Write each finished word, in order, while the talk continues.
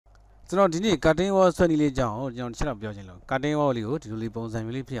ကျွန်တော်ဒီနေ့ cutting wall ဆွဲနည်းလေးကြောင်းကိုကျွန်တော်ချက်တော့ပြောချင်လို့ cutting wall လေးကိုဒီလိုလေးပုံစံ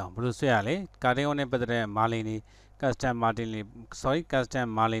မျိုးလေးဖြစ်အောင်ဘယ်လိုဆွဲရလဲ cutting wall နဲ့ပတ်သက်တဲ့ margin တွေ custom margin တွေ custom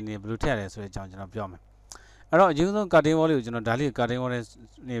margin တွေဘယ်လိုထည့်ရလဲဆိုတဲ့အကြောင်းကျွန်တော်ပြောမယ်အဲ့တော့အရင်ဆုံး cutting wall လေးကိုကျွန်တော်ဒါလေး cutting wall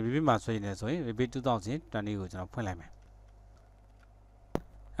နဲ့ repeat မှာဆွဲနေဆိုရင် repeat 2020ကိုကျွန်တော်ဖွင့်လိုက်မယ်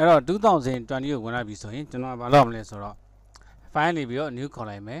အဲ့တော့2020ကိုဝင်လာပြီဆိုရင်ကျွန်တော်ဘာလုပ်မလဲဆိုတော့ file နေပြီးတော့ new ခေါ်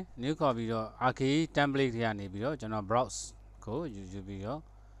လိုက်မယ် new ခေါ်ပြီးတော့ archive template တွေကနေပြီးတော့ကျွန်တော် browse ကိုယူပြီးတော့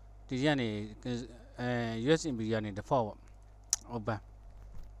ဒီကနေUS Nvidia နဲ့ default ပေါ့ open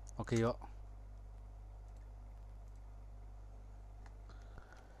okay ရော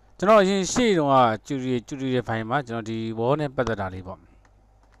ကျွန်တော်အရင်ရှေ့တုန်းကကျူရီရဲ့ file မှာကျွန်တော်ဒီ wall နဲ့ပတ်သက်တာလေးပေါ့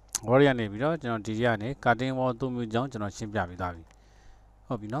wall ရနေပြီးတော့ကျွန်တော်ဒီကနေ cutting wall သုံးမျိုးကြောင်းကျွန်တော်ရှင်းပြပေးသွားပြီ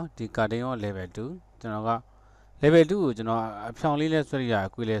ဟုတ်ပြီနော်ဒီ cutting wall level 2ကျွန်တော်က level 2ကိုကျွန်တော်အဖြောင်လေးနဲ့ဆွဲရရ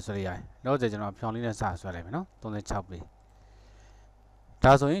ကွေးလေးဆွဲရရတော့ကျွန်တော်အဖြောင်လေးနဲ့စဆွဲလိုက်မယ်နော်36ပေ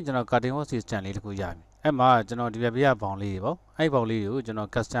ဒါဆိုရင်ကျွန်တော် cutting wall system လေးတခုရပြီအဲ့မှာကျွန်တော်ဒီဘက်ပြဘောင်လေးပေါ့အဲ့ဘောင်လေးကိုကျွန်တော်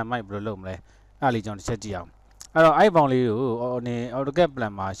customize ဘယ်လိုလုပ်မလဲအဲ့လေးကျွန်တော်တစ်ချက်ကြည့်အောင်အဲ့တော့အဲ့ဘောင်လေးကို AutoCAD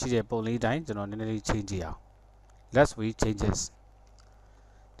plan မှာရှိတဲ့ပုံလေးတိုင်းကျွန်တော်နည်းနည်းလေး change ကြည့်အောင် let's we changes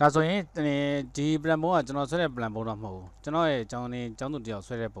ဒါဆိုရင်ဒီ plan ပုံကကျွန်တော်ဆွဲတဲ့ plan ပုံတော့မဟုတ်ဘူးကျွန်တော်ရဲ့ကျောင်းသူတယောက်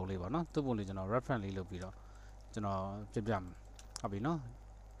ဆွဲတဲ့ပုံလေးပေါ့နော်သူ့ပုံလေးကျွန်တော် reference လေးလုပ်ပြီးတော့ကျွန်တော်ပြမယ်ဟုတ်ပြီနော်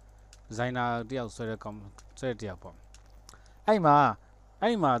designer တယောက်ဆွဲတဲ့တယောက်ပေါ့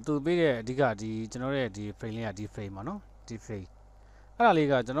အဲ့မှာသူပေးတဲ့အဓိကဒီကျွန်တော်ရဲ့ဒီ frame လေးကဒီ frame ပါနော်ဒီ frame အဲ့ဒါလေး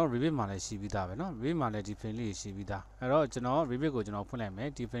ကကျွန်တော် Revit မှာလည်းရှိပြီးသားပဲနော် Revit မှာလည်းဒီ frame လေးရှိပြီးသားအဲ့တော့ကျွန်တော် Revit ကိုကျွန်တော်ဖွင့်လိုက်မယ်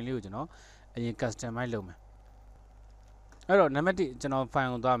ဒီ frame လေးကိုကျွန်တော်အရင် customize လုပ်မယ်အဲ့တော့နံပါတ်1ကျွန်တော် file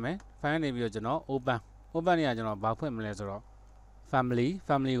ကိုသွားမယ် file နေပြီးတော့ကျွန်တော် open နေရကျွန်တော်ဘာဖွင့်မလဲဆိုတော့ family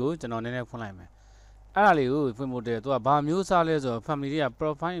ကိုကျွန်တော်နည်းနည်းဖွင့်လိုက်မယ်အဲ့ဒါလေးကိုဖွင့်ဖို့တည်းသူကဘာမျိုးစားလဲဆိုတော့ family တွေက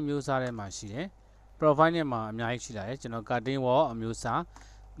profile အမျိုးစားထဲမှာရှိတယ်profile နဲ့မှာအများကြီးရှိလာတယ်ကျွန်တော် cutting wall အမျိုးအစား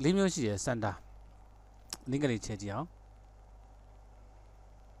၄မျိုးရှိတယ် center link လေးချက်ကြည့်အောင်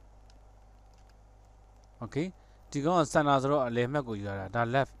okay ဒီကောင်က center ဆိုတော့အလယ်မှတ်ကိုယူရတာဒါ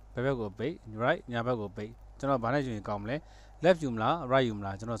left ဘယ်ဘက်ကိုပိတ် right ညာဘက်ကိုပိတ်ကျွန်တော်ဘာနဲ့ယူရင်ကောင်းမလဲ left ယူမလား right ယူမ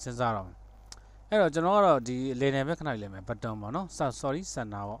လားကျွန်တော်စဉ်းစားတော့အဲ့တော့ကျွန်တော်ကတော့ဒီအလယ်နယ်ဘက်ခဏလေးလဲမယ် button ပေါ့နော် sorry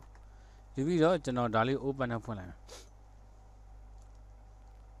center ပေါ့ယူပြီးတော့ကျွန်တော်ဒါလေး open နဲ့ဖွင့်လိုက်မယ်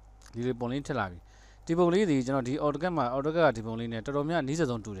ဒီလေးပုံလေးထည့်လာပြီဒီပုံလေးဒီကျွန်တော်ဒီ AutoCAD မှာ AutoCAD ကဒီပုံလေးနဲ့တော်တော်များအနည်း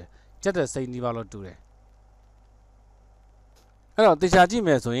ဆုံးတူတယ်ကြက်တဲ့စိတ်နီးပါးလို့တူတယ်အဲ့တော့တေချာကြည့်မ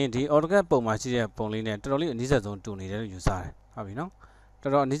ယ်ဆိုရင်ဒီ AutoCAD ပုံမှာရှိတဲ့ပုံလေးနဲ့တော်တော်လေးအနည်းဆုံးတူနေတယ်လို့ယူဆတယ်ဟုတ်ပြီနော်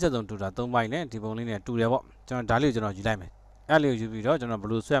တော်တော်အနည်းဆုံးတူတာ3ပိုင်းနဲ့ဒီပုံလေးနဲ့တူတယ်ပေါ့ကျွန်တော်ဒါလေးကိုကျွန်တော်ယူလိုက်မယ်အဲ့လေးကိုယူပြီးတော့ကျွန်တော်ဘယ်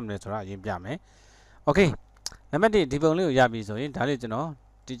လိုဆွဲမလဲဆိုတာအရင်ပြမယ် okay နံပါတ်1ဒီပုံလေးကိုရပြီဆိုရင်ဒါလေးကျွန်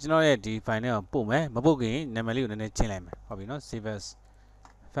တော်ရဲ့ဒီ file နဲ့ပို့မယ်မပို့ခင်နာမည်လေးကိုနည်းနည်းချင်းလိုက်မယ်ဟုတ်ပြီနော် save as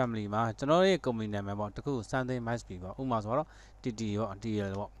family မှာကျွန်တော်ရဲ့ company နာမည်ပေါ့တခု something must be ပေါ့ဥပမာဆိုတော့ TT ရော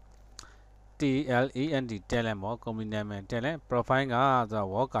TL ပေါ့ TLAND talent ပေါ့ company နာမည် talent profile ကဆိုတော့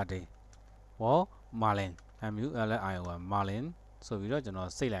wall cutting wall marlin marlin ဆိုပြီးတော့ကျွန်တော်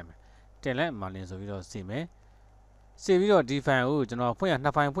စိတ်လိုက်မယ် talent marlin ဆိုပြီးတော့စိတ်မယ်စိတ်ပြီးတော့ဒီ file ကိုကျွန်တော်ဖွင့်ရ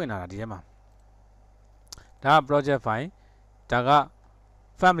2 file ဖွင့်လာတာဒီထဲမှာဒါက project file ဒါက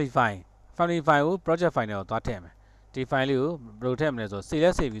family file ကို project file နဲ့တော့သွားထည့်မယ်ဒီ file လေးကိုဘယ်လိုထည့်မလဲဆိုစိတ်လဲ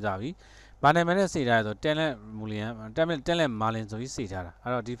စိတ်ပြီးသားပြီဘာနာမည်နဲ့စိတ်ထားရဆို talent marlin ဆိုပြီးစိတ်ထားတာ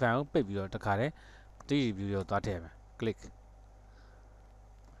အဲ့တော့ဒီ file ကိုပိတ်ပြီးတော့တခါတည်းဒီ review ကိုသွားထည့်မယ် click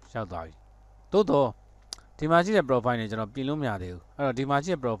ရောက်သွားပြီသို့တော့ဒီမှာရှိတဲ့ profile နဲ့ကျွန်တော်ပြင်လို့မရသေးဘူးအဲ့တော့ဒီမှာ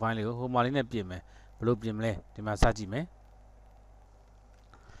ရှိတဲ့ profile လေးကိုဟိုမှာလေးနဲ့ပြင်မယ်ဘယ်လိုပြင်မလဲဒီမှာစကြည့်မယ်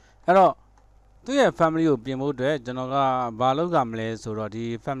အဲ့တော့သူ့ရဲ့ family ကိုပြင်ဖို့အတွက်ကျွန်တော်ကဘာလုပ်ကြမလဲဆိုတော့ဒီ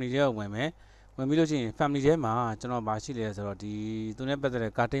family ထဲကိုဝင်မယ်ဝင်ပြီးလို့ရှိရင် family ထဲမှာကျွန်တော်ဘာရှိလဲဆိုတော့ဒီသူနဲ့ပတ်သက်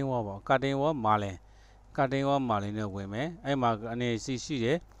တဲ့ cutting wall ပေါ့ cutting wall marlin နဲ့ဝင်မယ်အဲ့မှာအနေရှိတ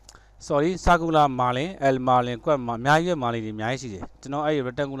ယ် sorry circular marlin l marlin ကွက်မှာအများကြီးပဲ marlin တွေအများကြီးရှိတယ်ကျွန်တော်အဲ့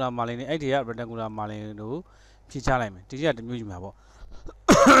rectangular marlin နဲ့အဲ့ဒီက rectangular marlin တို့ဖြည့်ချလိုက်မယ်ဒီကတမျိုးယူမှာပေါ့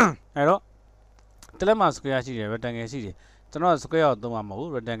အဲ့တော့တလက်မှာ square ရှိတယ် rectangle ရှိတယ်ကျွန်တော် square ကိုသုံးမှာမဟုတ်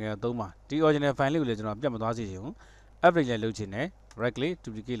ဘူး rectangle ကိုသုံးမှာဒီ original file လေးကိုလည်းကျွန်တော်ပြတ်မသွားစေချင်ဘူး average လည်းလုပ်ချင်တယ် right click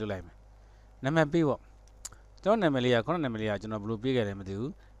duplicate လုပ်လိုက်မယ်နာမည်ပေးပေါ့ကျွန်တော်နာမည်လေးကကျွန်တော်ဘယ်လိုပေးခဲ့လဲမသိ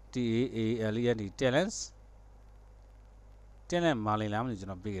ဘူး TALEND talent marlin လားမသိဘူးကျွ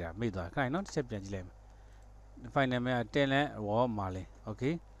န်တော်ပေးခဲ့တာမေ့သွားခိုင်းနော်တစ်ချက်ပြန်ကြည့်လိုက်မယ် file နာမည်က talent wall marlin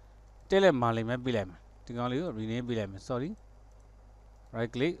okay talent marlin ပဲပေးလိုက်မယ်ဒီကောင်လေးကို rename ပေးလိုက်မယ် sorry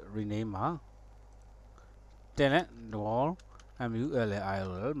right click rename မှာ talent wall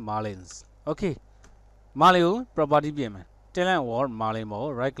marlins okay marlin ကို property ပြင်မယ် talent wall marlin ကို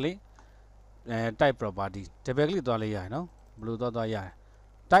right click type property double click သွားလိုက်ရတယ်နော်ဘယ်လိုသွားရတယ်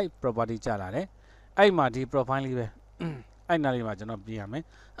type property ကြာလာတယ်အဲ့မှာဒီ profile လေးပဲ အဲ့နားလေးမှာကျွန်တော်ပြင်ရမယ်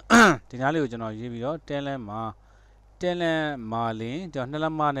ဒီနားလေးကိုကျွန်တော်ရေးပြီးတော့10လမ်းမှာ10လမ်းမာလင်းကျွန်တော်2လ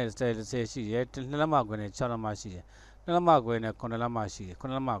က်မနဲ့10ရှိတယ်2လက်မခွဲနဲ့6လက်မရှိတယ်2လက်မခွဲနဲ့9လက်မရှိတယ်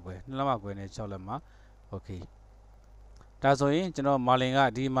9လက်မခွဲ2လက်မခွဲနဲ့6လက်မโอเคဒါဆိုရင်ကျွန်တော်မာလင်က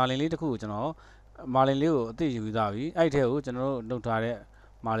ဒီမာလင်လေးတစ်ခုကိုကျွန်တော်မာလင်လေးကိုအသိယူပြီးသားပြီအဲ့ထဲကိုကျွန်တော်တို့လုပ်ထားတဲ့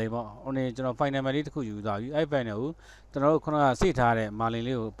မာလင်ပေါ့ဟိုနေကျွန်တော် final လေးတစ်ခုယူပြီးသားပြီအဲ့ final ကိုကျွန်တော်တို့ခုနကစိတ်ထားတဲ့မာလင်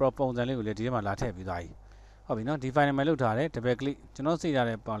လေးကိုပုံစံလေးကိုလည်းဒီထဲမှာလာထည့်ပြီးသားပြီဟုတ်ပြီနော်ဒီ final လုပ်ထားတဲ့ double click ကျွန်တော်စိတ်ထား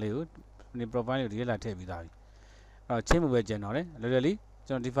တဲ့ပါလေးကိုဒီ profile လေးကိုဒီထဲလာထည့်ပြီးသားပြီအဲ့တော့ချင်းမှုပဲကျန်တော့တယ်လွယ်လွယ်လေး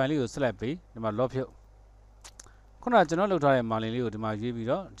ကျွန်တော်ဒီ file လေးကို select ပြီးဒီမှာ lock ဖြုတ်ခုနကကျွန်တော်လုပ်ထားတဲ့မာလင်လေးကိုဒီမှာရွေးပြီး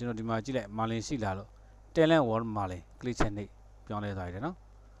တော့ကျွန်တော်ဒီမှာကြည့်လိုက်မာလင်ရှိလာလို့talent wall မာလင် click ချက်နေပြောင်းလဲသွားရတယ်နော်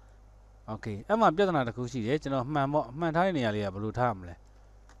โอเคအဲ့မှာပြဿနာတစ်ခုရှိတယ်ကျွန်တော်မှန်ပေါ့မှန်ထားတဲ့နေရာလေးကဘယ်လိုထားရမလဲ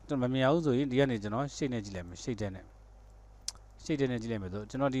ကျွန်တော်မမြင်ဘူးဆိုရင်ဒီကနေကျွန်တော်ရှေ့နဲ့ကြည့်လိုက်မယ်ရှေ့တဲ့နဲ့ကြည့်လိုက်မယ်ဆို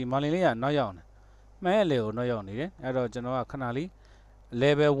ကျွန်တော်ဒီမာလင်လေးကနောက်ရောက်နေမှန်ရဲ့လေကိုနောက်ရောက်နေတယ်အဲ့တော့ကျွန်တော်ကခဏလေး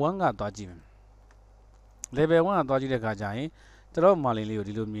level 1ကသွားကြည့်မယ် level 1ကသွားကြည့်တဲ့ခါကျရင်ကျွန်တော်မာလင်လေးကို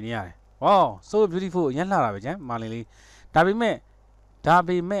ဒီလိုမြင်နေရတယ် wow so beautiful ရမ်းလှတာပဲကျန်မာလင်လေးဒါပေ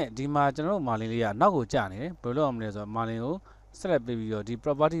မဲ့ဒီမှာကျွန်တော်မာလင်လေးကနောက်ကိုကျနေတယ်ဘယ်လိုလုပ်ရမလဲဆိုတော့မာလင်ကို select ပေးပြီးတော့ဒီ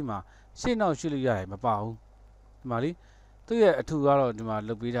property မှာရှေ့နောက်ရွှေ့လို့ရတယ်မပါဘူးဒီမှာလေသူ့ရဲ့အထူကတော့ဒီမှာ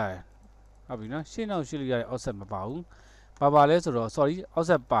လုပ်ပေးထားတယ်ဟုတ်ပြီနော်ရှေ့နောက်ရွှေ့လို့ရတဲ့ offset မပါဘူးပါလဲဆိုတော့ sorry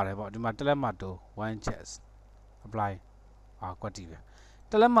offset ပါတယ်ပေါ့ဒီမှာတလက်မတိုး one chest apply ကွက်တီပဲ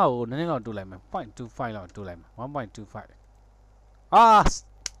တလက်မကိုနည်းနည်းလောက်တိုးလိုက်မယ် 0.25 လောက်တိုးလိုက်မယ် 1.25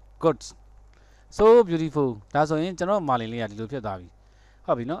 good so beautiful ဒါဆိုရင်ကျွန်တော်မာလင်လေးကဒီလိုဖြစ်သွားပြီ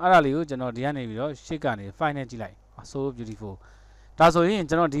ဟုတ်ပြီနော်အဲ့ဒါလေးကိုကျွန်တော်ဒီကနေပြီးတော့ရှေ့ကနေ file နဲ့ကြည့်လိုက် so beautiful ဒါဆိုရင်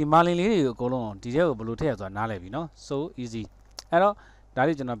ကျွန်တော်ဒီမာလင်လေးတွေကိုအကုန်လုံးဒီထဲကိုဘယ်လိုထည့်ရဆိုတာနားလည်ပြီနော် so easy အဲ့တော့ဒါ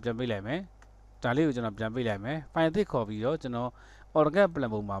လေးကျွန်တော်ပြန်ပေးလိုက်မယ်ဒါလေးကိုကျွန်တော်ပြန်ပေးလိုက်မယ် file သစ်ခေါ်ပြီးတော့ကျွန်တော် AutoCAD plan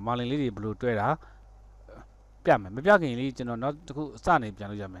ပုံမှာမာလင်လေးတွေဘယ်လိုတွဲတာပြမယ်မပြခင်လေးကျွန်တော်နောက်တစ်ခုအစနေပြန်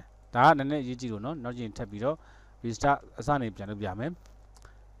လုပ်ရမယ်ဒါကနည်းနည်းအရေးကြီးလို့နော်နောက်ကျရင်ထပ်ပြီးတော့ restart အစနေပြန်လုပ်ပြမယ်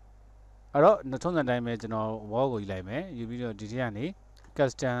အဲ့တော့ထုံးစံတိုင်းပဲကျွန်တော် wall ကိုယူလိုက်မယ်ယူပြီးတော့ဒီထဲကနေ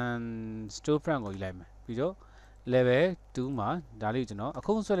custom storefront ကိုယူလိုက်မယ်ပြီးတော့ level 2မှာဒါလေးကိုကျွန်တော်အ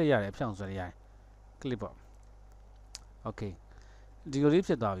ခုံးဆွဲလိုက်ရတယ်အဖြောင့်ဆွဲလိုက်ရတယ် click ပေါ့ okay ဒီလိုလေး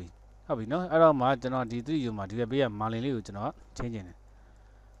ဖြစ်သွားပြီဟုတ်ပြီနော်အဲ့တော့မှကျွန်တော်ဒီ 3U မှာဒီဘက်ပေးရမာလင်လေးကိုကျွန်တော်ချင်းကျင်တယ်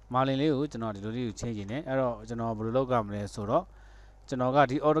မာလင်လေးကိုကျွန်တော်ဒီလိုလေးကိုချင်းကျင်တယ်အဲ့တော့ကျွန်တော်ဘယ်လိုလုပ်ကြမလဲဆိုတော့ကျွန်တော်က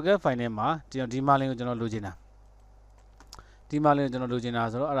ဒီ AutoCAD file ထဲမှာဒီမာလင်ကိုကျွန်တော်လိုချင်တာဒီမာလင်ကိုကျွန်တော်လိုချင်တာ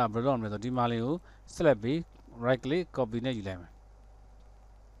ဆိုတော့အဲ့ဒါဘယ်လိုလုပ်မလဲဆိုတော့ဒီမာလင်ကို select ပြီး right click copy နဲ့ယူလိုက်မယ်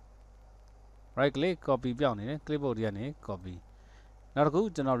right click copy ပြောင်းနေတယ် clipboard တွေကနေ copy နောက်တစ်ခု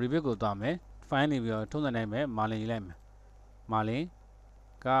ကျွန်တော် repeat ကိုသွားမယ် file နေပြီးတော့ထုံးစံတိုင်းပဲမာလင်ယူလိုက်မယ်မာလင်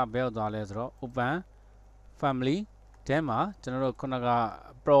ကဘယ်ရောက်သွားလဲဆိုတော့ open family ထဲမှာကျွန်တော်တို့ခုနက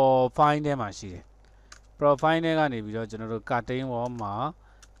profile ထဲမှာရှိတယ် profile ထဲကနေပြီးတော့ကျွန်တော်တို့ curtain wall မှာ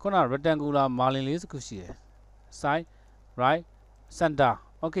ခုန rectangular margin လေးတစ်ခုရှိတယ် side right center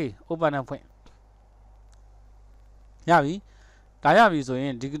okay open နဲ့ဖွင့်ရပြီဒါရပြီဆိုရ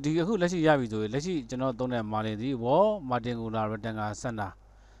င်ဒီအခုလက်ရှိရပြီဆိုရင်လက်ရှိကျွန်တော်သုံးတဲ့ margin ဒီ wall rectangular rectangular center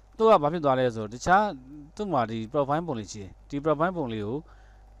သူကဘာဖြစ်သွားလဲဆိုတော့တခြားသူ့မှာဒီ profile ပုံလေးရှိတယ်ဒီ profile ပုံလေးကို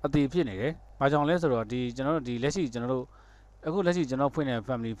အတည်ဖြစ်နေတယ်။ဘာကြောင့်လဲဆိုတော့ဒီကျွန်တော်တို့ဒီလက်ရှိကျွန်တော်တို့အခုလက်ရှိကျွန်တော်ဖွင့်တဲ့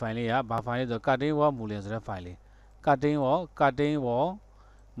family file လေးကဘာ file လဲဆိုတော့ curtain wall boolean ဆိုတဲ့ file လေး curtain wall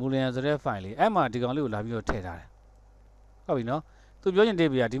boolean ဆိုတဲ့ file လေးအဲ့မှာဒီကောင်လေးကိုလာပြီးတော့ထည့်ထားတယ်။ဟုတ်ပြီနော်။သူပြောချင်တဲ့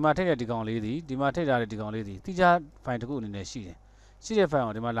ပြဒီမှာထည့်တဲ့ဒီကောင်လေးဒီမှာထည့်ထားတဲ့ဒီကောင်လေးတိကျ file တစ်ခုအနေနဲ့ရှိတယ်။ရှိတဲ့ file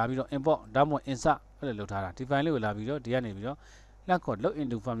ကိုဒီမှာလာပြီးတော့ import ဒါမှမဟုတ် insert အဲ့လိုလုပ်ထားတာဒီ file လေးကိုလာပြီးတော့ဒီကနေပြီးတော့လှမ်းခေါ် log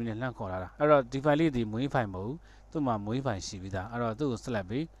into family နဲ့လှမ်းခေါ်လာတာအဲ့တော့ဒီ file လေးဒီမွေး file မဟုတ်ဘူးသူ့မှာမွေး file ရှိပြီးသားအဲ့တော့သူ့ကို select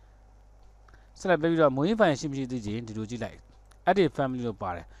ပြီးတော့မွေး file ရှိမရှိသိချင်ဒီလိုကြည့်လိုက် edit family လို့ပါ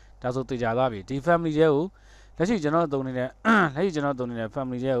တယ်ဒါဆိုသိကြသွားပြီဒီ family တွေကိုလက်ရှိကျွန်တော်သုံးနေတဲ့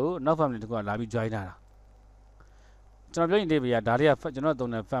family တွေကိုနောက် family တစ်ခုကလာပြီး join ထားတာကျွန်တော်ပြောရင်ဒီဘေးကဒါတွေကကျွန်တော်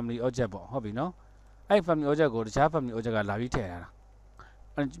သုံးတဲ့ family object ပေါ့ဟုတ်ပြီနော်အဲ့ family object ကိုတခြား family object ကလာပြီးထည့်ထားတာ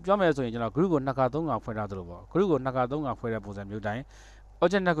ပြောမယ်ဆိုရင်ကျွန်တော် group ကို2ခါ3ခါဖွဲ့ထားသလိုပေါ့ group ကို2ခါ3ခါဖွဲ့တဲ့ပုံစံမျိုးတိုင်း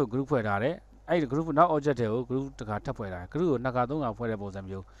object နှစ်ခု group ဖွဲ့ထားတယ်အဲ့ဒီ group နောက် object တွေကို group တစ်ခါထပ်ဖွဲ့ထားတယ် group ကို2ခါ3ခါဖွဲ့တဲ့ပုံစံ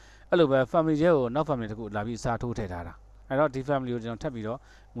မျိုးအဲ့လိုပဲ family တွေကိုနောက် family တစ်ခုလာပြီးစာထိုးထည့်ထားတာအဲ့တော့ဒီ family ကိုကျွန်တော်ထပ်ပြီးတော့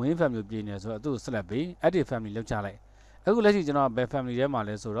မွေး family ပြင်နေဆိုတော့သူ့ကို select ပြီး edit family လောက်ချလိုက်အခုလက်ရှိကျွန်တော်ဘယ် family ထဲမှာ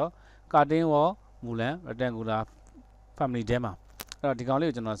လဲဆိုတော့ curtain wall boolean rectangular family ထဲမှာအဲ့တော့ဒီကောင်လေး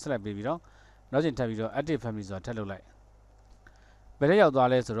ကိုကျွန်တော် select ပြီးတော့နောက်ကျင်ထပ်ပြီးတော့ edit family ဆိုတာထပ်လုပ်လိုက်ဘယ်ထဲရောက်သွား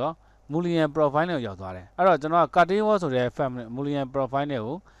လဲဆိုတော့ boolean profile နဲ့ရောက်သွားတယ်အဲ့တော့ကျွန်တော်က curtain wall ဆိုတဲ့ family boolean profile နဲ့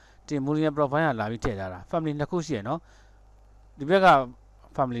ကိုဒီ boolean profile ကလာပြီးထည့်ထားတာ family နှစ်ခုရှိရနော်ဒီဘက်က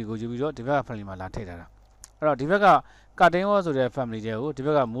family ကိုယူပြီးတော့ဒီဘက်က family မှာလာထည့်ထားတာအဲ့တော့ဒီဘက်က curtain wall ဆိုတဲ့ family တွေကိုဒီဘ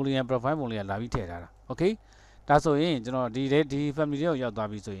က်က boolean profile ပုံလေးကလာပြီးထည့်ထားတာ okay ဒါဆိုရင်ကျွန်တော်ဒီ family တွေကိုရောက်သွား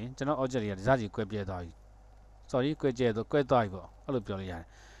ပြီဆိုရင်ကျွန်တော် object တွေကဒီစားစီကွဲပြဲသွားပြီ sorry ကွဲကျဲတော့ကွဲသွားပြီပေါ့အဲ့လိုပြောလို့ရတယ်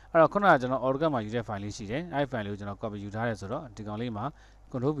အဲ့တော့ခုနကကျွန်တော် AutoCAD မှာယူတဲ့ file လေးရှိတယ်အဲ့ file လေးကိုကျွန်တော် copy ယူထားတယ်ဆိုတော့ဒီကောင်လေးမှာ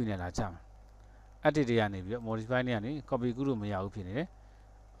control V နဲ့လာချမယ် edit တွေကနေပြီးတော့ modify တွေကနေ copy ကူးလို့မရဘူးဖြစ်နေတယ်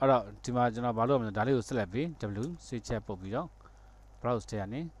အဲ့တော့ဒီမှာကျွန်တော်ဘာလို့မလဲဒါလေးကို select ပြီး W switch check ပုတ်ပြီးတော့ browse ထဲက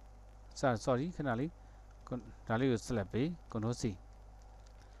နေ sorry ခဏလေးဒါလေးကို select ပြီး control C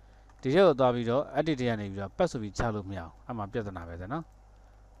ဒီထဲကိုသွားပြီးတော့ edit တွေကနေပြီးတော့ ပတ်ဆိုပြီးချလို့မရအောင်အဲ့မှာပြဿနာပဲတဲ့နော်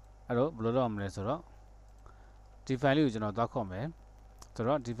အဲ့တော့ဘယ်လိုလုပ်ရမလဲဆိုတော့ဒီ file လေးကိုကျွန်တော်သွားခေါ်မယ်ဆို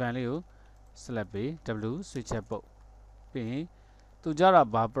တော့ဒီ file လေးကို select ပြီး W switch check ပုတ်ပြီးရင်သူကြတာ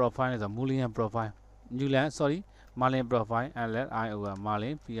ဘာ profile လဲဆိုတော့ Boolean profile Newland sorry Marlin profile LLION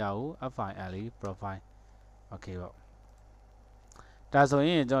Marlin PROFILE profile okay ပေါ့ဒါဆိုရ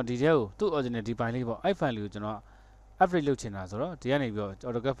င်ကျွန်တော်ဒီထဲကိုသူ့ original ဒီ file လေးပေါ့အဲ့ file လေးကိုကျွန်တော် upgrade လုပ်ချင်တာဆိုတော့ဒီကနေပြီးတော့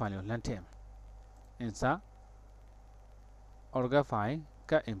AutoCAD file လေးကိုလှမ်းထည့် insert AutoCAD file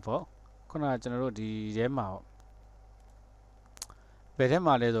cut import ခုနကကျွန်တော်တို့ဒီထဲမှာဘယ်ထဲ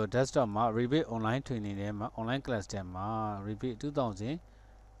မှာလဲဆို desktop မှာ repeat online training ထဲမှာ online class ထဲမှာ repeat 2000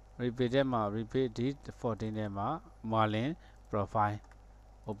 repeat ထဲမှာ repeat D14 ထဲမှာ Marlin profile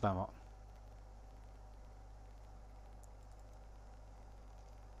open ပေါ့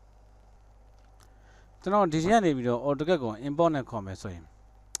ကျွန်တော်ဒီထဲကနေပြီးတော့ AutoCAD ကို import နဲ့ခေါ်မယ်ဆိုရင်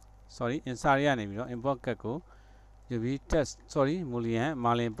sorry insert ရကနေပြီးတော့ import CAD ကိုယူပြီး test sorry Boolean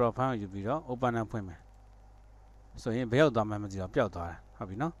Marlin profile ကိုယူပြီးတော့ open နဲ့ဖွင့်မယ်ဆိုရင်ဘယ်ရောက်သွားမှမသိတော့ပျောက်သွားတယ်ဟုတ်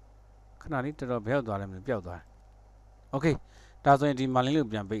ပြီနော်ခဏလေးတော်တော်ဘယ်ရောက်သွားလဲမသိပျောက်သွားတယ် okay ဒါဆိုရင်ဒီ Marlin လေးကို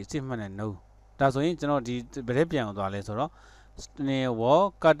ပြန်ပေး statement နဲ့ no ဒါဆိုရင်ကျွန်တော်ဒီဘယ်ထဲပြန်အောင်သွားလဲဆိုတော့ wall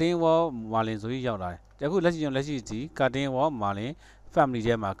cutting wall Marlin ဆိုပြီးရောက်လာတယ်အခုလက်ရှိဒီ cutting wall Marlin family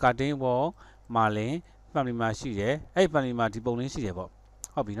ထဲမှာ cutting wall Marlin family မှာရှိတယ်အဲ့ family မှာဒီပုံလေးရှိတယ်ပေါ့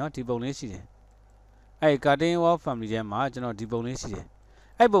ဟုတ်ပြီနော်ဒီပုံလေးရှိတယ်အဲ့ cutting wall family ထဲမှာကျွန်တော်ဒီပုံလေးရှိတယ်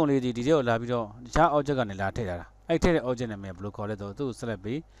အဲ့ပုံလေးဒီထဲကိုလာပြီးတော့တခြား object ကနေလာထည့်ထားတာအဲ့ထည့်တဲ့ object နာမည်ဘယ်လိုခေါ်လဲဆိုတော့သူ့ကို select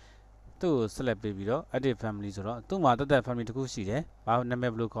ပြီးပြီးတော့ edit family ဆိုတော့သူ့မှာတက် family တစ်ခုရှိတယ်ဘာနာမ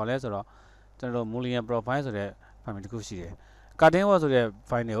ည်ဘယ်လိုခေါ်လဲဆိုတော့ကျွန်တော်တို့ Boolean profile ဆိုတဲ့ family တစ်ခုရှိတယ် cutting wall ဆိုတဲ့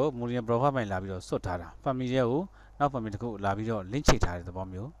file တွေကို Boolean profile မှာလာပြီးတော့စွတ်ထားတာ family တွေကိုနောက် family တစ်ခုလာပြီးတော့ link ချိတ်ထားတဲ့သဘော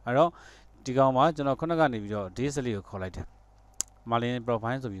မျိုးအဲ့တော့ဒီကောင်မှာကျွန်တော်ခုနကနေပြီးတော့ this လေးကိုခေါ်လိုက်တယ် Marlin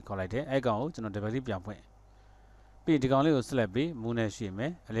profile ဆိုပြီးခေါ်လိုက်တယ်အဲ့ကောင်ကိုကျွန်တော် double click ပြန်ဖွင့်ပြီးဒီကောင်လေးကို select ပြီး move နဲ့ရွှေ့မ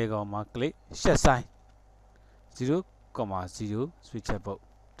ယ်အလေကောင်မှာ click shed size 0,0 switch check ပုတ်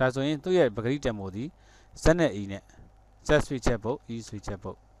ဒါဆိုရင်သူ့ရဲ့ပဂရိတန်မိုးသည် Z နဲ့ E နဲ့ Z switch check ပုတ် E switch check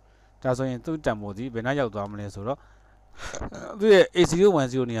ပုတ်ဒါဆိုရင်သူ့တန်မိုးသည်ဘယ်နှရောက်သွားမလဲဆိုတော့သူ့ရဲ့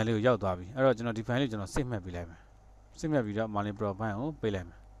A010 နေရာလေးကိုရောက်သွားပြီအဲ့တော့ကျွန်တော်ဒီ file လေးကျွန်တော် save မှတ်ပေးလိုက်မယ် save မှတ်ပြီးတော့ Marlin profile ကိုပေးလိုက်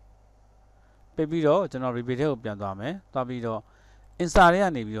မယ်ပေးပြီးတော့ကျွန်တော် repeat ထဲကိုပြန်သွားမယ်သွားပြီးတော့ insert ထဲက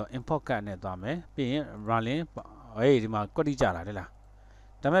နေပြီးတော့ import CAD နဲ့သွားမယ်ပြီးရင် Marlin ဟေးဒီမှာကွက်တိကြလာတယ်လား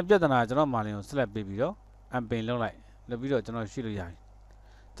ဒါပေမဲ့ပြဿနာကျွန်တော် Marlin ကို select ပေးပြီးတော့ unpin လုပ်ပြီးတော့ကျွန်တော်ရွှေ့လို့ရတယ်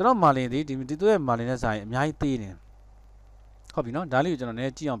ကျွန်တော် Marlin ဒီသူ့ရဲ့ Marlin နဲ့ဆိုင်အများကြီးသေးနေဟုတ်ပြီနော်ဒါလေးကိုကျွန်တော်န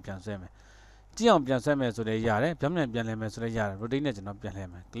ည်းကြည့်အောင်ပြန်ဆွဲမယ်ဆိုလည်းရတယ်ဗျမ်းမြန်ပြန်လဲမယ်ဆိုလည်းရတယ် rotate နဲ့ကျွန်တော်ပြန်လဲ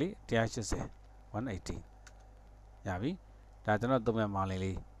မယ် click 180 180ရပြီဒါကျွန်တော်သုံးမဲ့ Marlin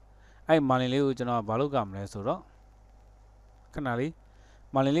လေးအဲ့ Marlin လေးကိုကျွန်တော်ဘာလုပ်ကြမလဲဆိုတော့ခဏလေး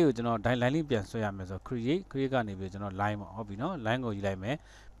Marlin လေးကိုကျွန်တော် line လေးပြန်ဆွဲရမယ်ဆိုတော့ create ကနေပြီးကျွန်တော် line ပေါ့ဟုတ်ပြီနော် line ကိုယူလိုက်မယ်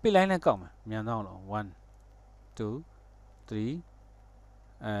ပြ line နဲ့ကောက်မယ်မြန်သွားအောင်လို့1 2 3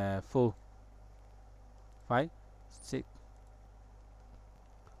 4 5 6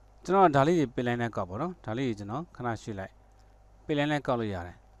ကျွန်တော်ဒါလေးတွေပြ line နဲ့ကောက်ပါတော့ဒါလေးတွေကျွန်တော်ခဏရွှေ့လိုက်ပြ line နဲ့ကောက်လို့ရတ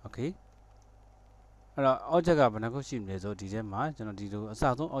ယ် okay အဲ့တော့ object ကဘယ်နှခုရှိမလဲဆိုဒီထဲမှာကျွန်တော်ဒီလိုအစ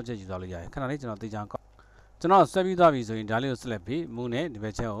ဆုံး object ယူသွားလို့ရတယ်ခဏလေးကျွန်တော်သိချင်ကောက်ကျွန်တော်ဆွဲပြီးသွားပြီဆိုရင်ဒါလေးကို select ပြီး move နဲ့ဒီဘ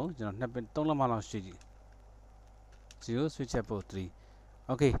က်ချက်ကိုကျွန်တော်3လက်မလောက်ရွှေ့ကြည့်0 switch check port 3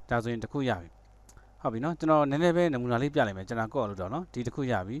 okay ဒါဆိုရင်တစ်ခုရပြီဟုတ်ပြီနော်ကျွန်တော်နည်းနည်းပဲနမူနာလေးပြလိုက်မယ်ကျွန်တော်ကော့လို့တော့နော်ဒီတစ်ခု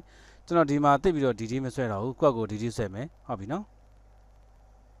ရပြီကျွန်တော်ဒီမှာတိတ်ပြီးတော့ဒီမဆွဲတော့ဘူးကွက်ကိုဒီဆွဲမယ်ဟုတ်ပြီနော်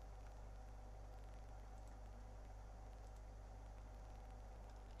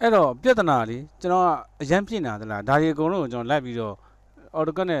အဲ့တော့ပြဿနာလေးကျွန်တော်ကအရန်ပြင့်တာသလားဒါတွေအကုန်လုံးကိုကျွန်တော်လိုက်ပြီးတော့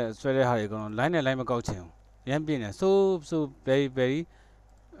AutoCAD နဲ့ဆွဲတဲ့ဟာတွေအကုန်လုံး line နဲ့ line မကောက်ချင်ဘူးအရန်ပြင့်တယ် so very very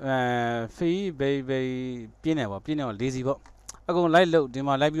free very ပြင်းတယ်ပေါ့ lazy ပေါ့အကုန် like လုပ်ဒီ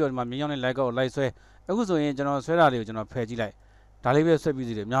မှာ like ပြီးတော့ဒီမှာမြင်းရောက်နဲ့ like ကောက် like ဆွဲအခုဆိုရင်ကျွန်တော်ဆွဲတာတွေကိုကျွန်တော်ဖယ်ကြည့်လိုက်ဒါလေးပဲဆွဲပြီး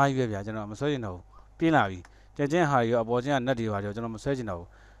သေးတယ်အများကြီးပဲဗျာကျွန်တော်မဆွဲချင်တော့ဘူးပြင်းလာပြီကျင်းဟာတွေရောအပေါ်ချင်းက net တွေပါတော့ကျွန်တော်မဆွဲချင်တော့ဘူး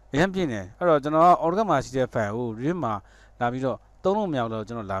အရန်ပြင်းတယ်အဲ့တော့ကျွန်တော် AutoCAD မှာရှိတဲ့ file ကို read မှာလာပြီးတော့သုံးလို့မရတော့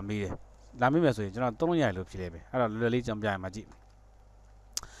ကျွန်တော်လာမေးမယ်ဆိုရင်ကျွန်တော်သုံးလို့ရတယ်လို့ဖြေလိုက်ပဲအဲ့တော့လွယ်လေးကျွန်တော်ပြရမှာကြည့်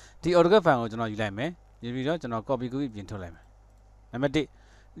ဒီ AutoCAD file ကိုကျွန်တော်ယူလိုက်မယ်ယူပြီးတော့ကျွန်တော် copy ကူးပြင်ထုတ်လိုက်မယ်နံပါတ်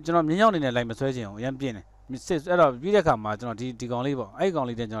1ကျွန်တော်မြင်းရောက်နေတဲ့ line မဆွဲချင်ဘူးအရင်ပြင်းတယ် mistake အဲ့တော့ပြီးတဲ့အခါမှာကျွန်တော်ဒီကောင်လေးပေါ့အဲ့ကောင်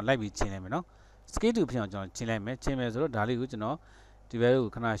လေးတဲ့ကျွန်တော်လိုက်ပြီးချင်းလိုက်မယ်နော် scale to ဖြစ်အောင်ကျွန်တော်ချင်းလိုက်မယ်ချင်းမယ်ဆိုတော့ဒါလေးကိုကျွန်တော်ဒီဘက်ကို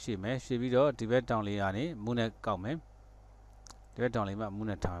ခဏရွှေ့မယ်ရွှေ့ပြီးတော့ဒီဘက်တောင်လေးကနေမူးနဲ့ကောက်မယ်ဒီဘက်တောင်လေးမှာမူး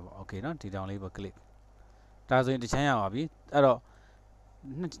နဲ့ထားမယ်ပေါ့ okay နော်ဒီတောင်လေးပေါ့ click ဒါဆိုရင်တချမ်းရပါပြီအဲ့တော့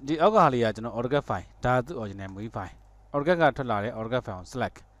ဒီအောက်ကဟာလေးကကျွန်တော် AutoCAD file ဒါသူ original movie file AutoCAD ကထွက်လာတဲ့ AutoCAD file ကို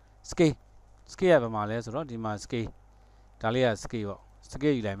select scale ရပါမှာလဲဆိုတော့ဒီမှာ scale ဒါလေးက scale ပေါ့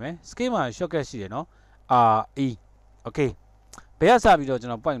scale ယူလိုက်မယ် scale မှာ shortcut ရှိတယ်နော် RE okay ဘယ်ကစပြီးတော့ကျွ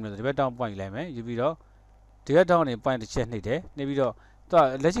န်တော် point လို့ဒီဘက်တောင် point ယူလိုက်မယ်ယူပြီးတော့ဒီဘက်တောင်နေ point တစ်ချက်နှိပ်တယ်နှိပ်ပြီးတော့သူက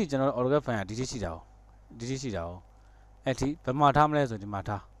လက်ရှိကျွန်တော် AutoCAD file ကဒီရှိတာ哦ဒီရှိတာ哦အဲ့ဒီဘယ်မှာထားမလဲဆိုဒီမှာ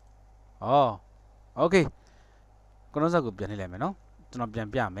ထားဩ okay ကနုံးဆက်ကိုပြန်နှိပ်လိုက်မယ်နော်ကျွန်တော်ပြန်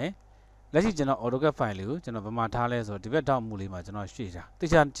ပြမယ်လက်ရှိကျွန်တော် AutoCAD file လေးကိုကျွန်တော်ဘယ်မှာထားလဲဆိုတော့ဒီဘက်တောင်မူလေးမှာကျွန်တော်ရွှေ့တာတ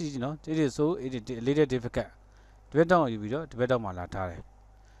ခြားကြည့်နော်ဒီ so it little difficult ဒီဘက်တောင်ယူပြီးတော့ဒီဘက်တောင်မှာလာထားတယ်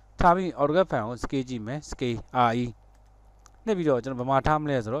ထားပြီး AutoCAD file ကို scale ကြည့်မယ် scale RE နှိပ်ပြီးတော့ကျွန်တော်ဘယ်မှာထားမ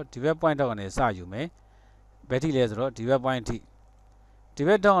လဲဆိုတော့ဒီဘက် point တော့ကနေစယူမယ်ဘယ်ထိလဲဆိုတော့ဒီဘက် point ထိဒီဘ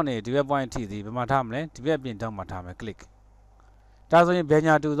က်တောင်ကနေဒီဘက် point ထိဒီဘယ်မှာထားမလဲဒီဘက်ပြင်တောင်မှာထားမယ် click ဒါဆိုရင်ဘယ်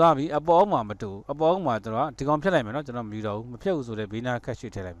ညာတူသွားပြီအပေါ်မှာမတူအပေါ်မှာကျွန်တော်ဒီကောင်ဖြတ်လိုက်မယ်နော်ကျွန်တော်မယူတော့ဘူးမဖြတ်ဘူးဆိုတော့ဘေးနာခက်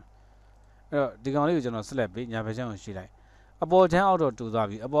ရွှေ့ထည့်လိုက်မယ်အဲ့တော့ဒီကောင်လေးကိုကျွန်တော်ဆက်လက်ပြီးညာဘက်ချမ်းကိုရှေ့လိုက်အပေါ်ချမ်းအောက်တော့တူသွား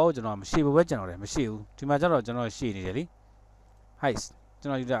ပြီအပေါ်ကိုကျွန်တော်မရှိဘူးပဲကျွန်တော်လည်းမရှိဘူးဒီမှာကျတော့ကျွန်တော်ရှေ့နေတယ်လी height ကျွ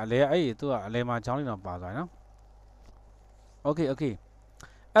န်တော်ယူတာအလဲအဲ့ဒီသူကအလဲမှာချောင်းလေးတော့ပါသွားနော် okay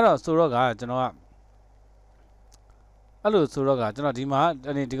အဲ့တော့ဆိုတော့ကကျွန်တော်ကအဲ့လိုဆိုတော့ကကျွန်တော်ဒီမှာ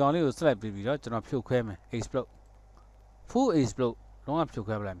ဒီကောင်လေးကိုဆက်လက်ပြီးတော့ကျွန်တော်ဖြုတ်ခွဲမယ် explode full explode လုံးဝဖြုတ်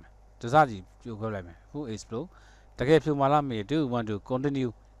ခွဲပလိုက်မယ်တစစီဖြုတ်ခွဲပလိုက်မယ် full explode တကယ်ဖြုတ်မှလားမေး do you want to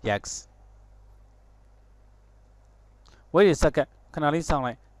continue yes wait a second ခဏလေးစောင့်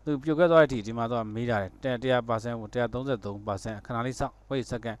လိုက်သူဖြုတ်ခွဲသွားတဲ့အထိဒီမှာတော့မေးတာတယ် 100% 133% ခဏလေးစောင့် wait a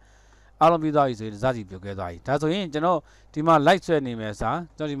second အားလုံးပြီးသွားပြီဆိုရင်တစစီဖြုတ်ခွဲသွားပြီဒါဆိုရင်ကျွန်တော်ဒီမှာ light ဆွဲနေမယ်စာ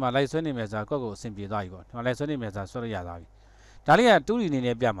ကျွန်တော်ဒီမှာ light ဆွဲနေမယ်စာကွက်ကိုအဆင်ပြေသွားပြီပေါ့ဒီမှာ light ဆွဲနေမယ်စာဆွဲလို့ရသွားပြီဒါလေးက 2D အနေ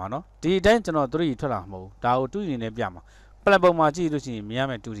နဲ့ပြမှာနော်ဒီအတိုင်းကျွန်တော် 3D ထွက်လာမှာမဟုတ်ဘူးဒါကို 2D အနေနဲ့ပြမှာပလက်ပုံမှာကြည့်လို့ရှိရင်မြင်ရ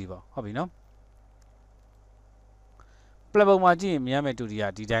မယ် 2D ပေါ့ဟုတ်ပြီနော်ပလက်ပုံမှာကြည့်ရင်မြင်ရမယ် 2D က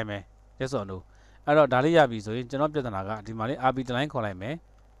ဒီတိုင်းပဲ yes or no အဲ့တော့ဒါလေးရပြီဆိုရင်ကျွန်တော်ပြဿနာကဒီမှာလေး RB တလိုင်းခေါ်လိုက်မယ်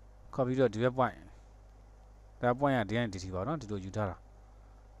ခေါ်ပြီးတော့ဒီဘက် point ဒါ point ကဒီတိုင်း DT ပေါ့နော်ဒီလိုယူထားတာ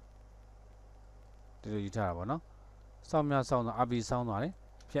ပေါ့နော်စောင်းများစောင်းတော့ RB စောင်းသွားတယ်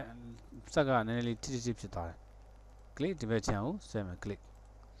ဖြတ်စက်ကနည်းနည်းလေးထိဖြစ်သွားတယ် click ဒီဘက်ချမ်းကိုဆွဲမယ် click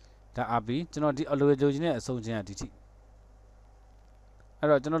ဒါ RB ကျွန်တော်ဒီအလိုလိုချင်တဲ့အဆုံးချင်းကဒီထိအဲ့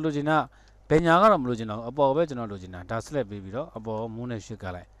တော့ကျွန်တော်လိုချင်တာဘယ်ညာကတော့မလိုချင်တော့အပေါ်ပဲကျွန်တော်လိုချင်တာဒါ select ပေးပြီးတော့အပေါ်မူးနဲ့ရွှေ့က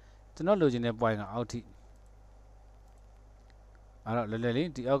လိုက်ကျွန်တော်လိုချင်တဲ့ point ကအောက်ထိအဲ့တော့လဲလေး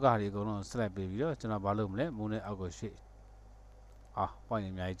ဒီအောက်ကဟာဒီအကုန်လုံး select ပေးပြီးတော့ကျွန်တော်ဘာလုပ်မလဲမူးနဲ့အောက်ကိုရွှေ့point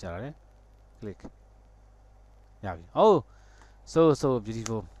အများကြီးကြာလာတယ် click ရပြီဟုတ် so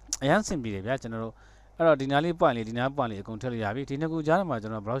beautiful အရန်ဆင်ပြေတယ်ဗျာကျွန်တော်တို့အဲ့တော့ဒီနားလေး point လေးဒီနား point လေးအကုန်ထည့်လို့ရပြီဒီနှစ်ခုကြားထဲမှာကျွ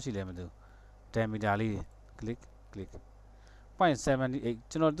န်တော်ဘယ်လောက်ရှိလဲမသိဘူး diameter လေး click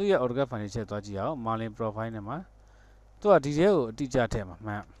 0.78ကျွန်တော်သူ့ရဲ့ AutoCAD file လေးချက်သွားကြည့်အောင် margin profile နဲ့မှာသူကဒီထဲကိုအတိအကျထည့်မှာ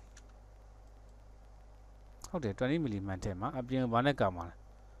မှန်ဟုတ်တယ်20 mm မှန်ထည့်မှာအပြင်ဘာနဲ့ကမှာလဲ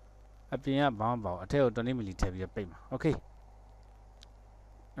အပြင်ကဘာမှမပေါ့အထက်ကို20 mm ထည့်ပြီးပိတ်မှာ okay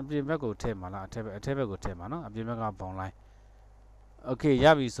အပြင်ဘက်ကိုထည့်မှာလားအထက်ဘက်ကိုထည့်မှာနော်အပြင်ဘက်ကဘောင် line okay ရ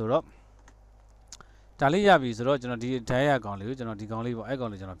ပြီဆိုတော့ဒါလေးရပြီဆိုတော့ကျွန်တော်ဒီဓာတ်ရကောင်လေးကိုကျွန်တော်ဒီကောင်လေးပေါ့အဲ့ကော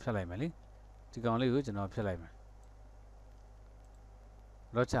င်လေးကျွန်တော်ဖြတ်လိုက်မယ်လေဒီကောင်လေးကိုကျွန်တော်ဖြတ်လိုက်မယ်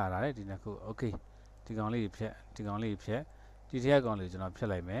လောချလာတယ်ဒီနှစ်ခု okay ဒီကောင်လေးဖြတ်ဒီကောင်လေးဖြတ်ဒီထက်ကောင်လေးကျွန်တော်ဖြတ်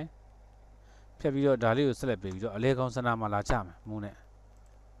လိုက်မယ်ဖြတ်ပြီးတော့ဒါလေးကိုဆက်လက်ပေးပြီးတော့အလဲကောင်းစနာမှာလာချမယ်မူးနဲ့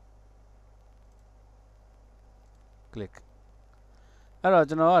click အဲ့တော့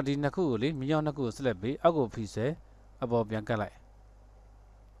ကျွန်တော်ကဒီနှစ်ခုကိုလေမြောင်းနှစ်ခုကိုဆက်လက်ပေးအောက်ကိုဖိဆဲအပေါ်ပြန်ကတ်လိုက်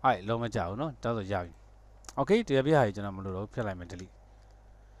အဲ့လုံးမကြဘူးနော်တောက်ဆိုရပြီ okay တရားပြဟာကြီးကျွန်တော်မလို့တော့ဖြတ်လိုက်မယ် delete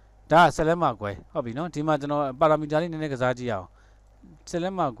ဒါဆက်လက်မှာကွယ်ဟုတ်ပြီနော်ဒီမှာကျွန်တော်ပါရာမီတာလေးနည်းနည်းကစားကြည့်အောင်ဆက်လ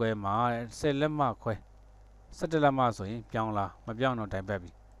က်မှာကွယ်မှာဆက်လက်မှာခွဲ17လက်မှာဆိုရင်ပြောင်းလာမပြောင်းတော့တိုင်ပတ်ပြီ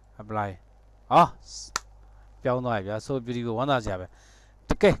apply ပြောင်းသွားပြီဗျာ so beautiful ဝမ်းသာစရာပဲ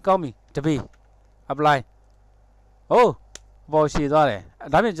တကယ်ကောင်းပြီတပီ apply ပေါ်ရှည်သွားတယ်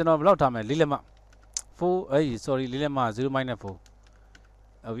ဒါပြင်ကျွန်တော်ဘယ်လောက်ထားမယ်4လက်မ4sorry 4လက်မ0 -4ဟု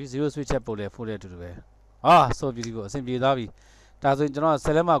တ်ပြီ0 switch ချက်ပို့လဲ4လက်တူတူပဲso beautiful အဆင်ပြေသွားပြီဒါဆိုရင်ကျွန်တော်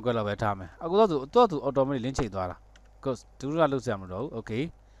10လက်မခွဲလောက်ပဲထားမယ်အခုတော့သူ automatic လင်းချိတ်သွားတာ cause ဒုရလောက်စရာမလိုဘူး okay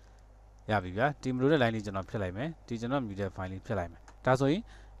ရပြီဗျာဒီမလိုတဲ့ line လေးကျွန်တော်ဖြတ်လိုက်မယ်ဒီကျွန်တော်မြူတဲ့ file လေးဖြတ်လိုက်မယ်ဒါဆိုရင်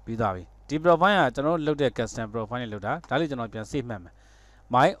ပြီးသွားပြီဒီ profile ကကျွန်တော်လုပ်တဲ့ custom profile နဲ့လုပ်တာဒါလေးကျွန်တော်ပြန် save မှတ်မယ်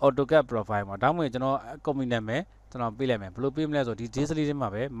my AutoCAD profile မှာဒါမှမဟုတ်ကျွန်တော် company နာမည်ကျွန်တော်ပေးလိုက်မယ်ဘယ်လိုပေးမလဲဆိုဒီ disk လေးထဲမှာ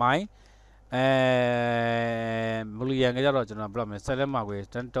ပဲ my boolean ကကြတော့ကျွန်တော်ဘယ်လိုမလဲ select mark ကို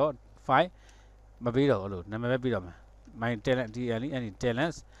 10.5 မပြီးတော့လို့နာမည်ပဲပြီးတော့မယ် my talent DL any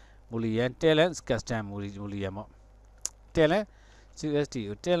talents boolean talents custom boolean ပေါ့ talent CST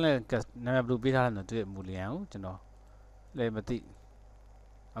ကို talent နာမည်ဘယ်လိုပေးထားလဲဆိုတော့ boolean ကိုကျွန်တော်လည်းမသိ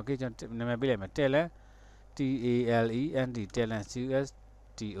okay ကျွန်တော်နာမည်ပေးလိုက်မယ် talent TALENT talent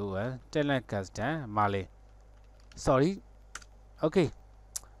CSTON talent custom marlin sorry okay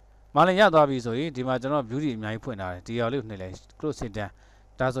မာလင်ရသွားပြီဆိုရင်ဒီမှာကျွန်တော် view တွေအများကြီးဖွင့်ထားတယ်ဒီရောလေးကိုနှိပ်လိုက် close it down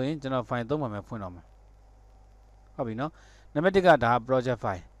ဒါဆိုရင်ကျွန်တော် file 3မှာပဲဖွင့်တော့မှာဟုတ်ပြီနော်နံပါတ်1ကဒါ project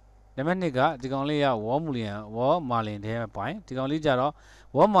file နံပါတ်2ကဒီကောင်လေးက wall marlin ထဲမှာပိုင်ဒီကောင်လေးကြတော့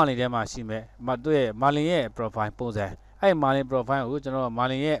wall marlin ထဲမှာရှိမဲ့သူ့ရဲ့ marlin ရဲ့ profile ပုံစံအဲ့ marlin profile ကိုကျွန်တော်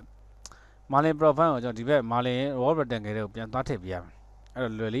marlin ရဲ့ marlin profile ကိုကျွန်တော်ဒီဘက် marlin ရဲ့ wall rectangle တွေကိုပြန်သွားထည့်ပြရမယ်အဲ့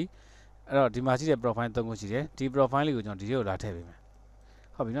တော့လွယ်လီအဲ့တော့ဒီမှာရှိတဲ့ profile 3ခုရှိတယ်ဒီ profile လေးကိုကျွန်တော်ဒီထဲကိုလာထည့်ပေးမယ်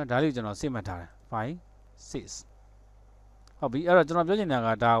ဟုတ်ပြီနော်ဒါလေးကိုကျွန်တော် save မှတ်ထားတယ် file 6ဟုတ်ပြီအဲ့တော့ကျွန်တော်ပြောချင်တာက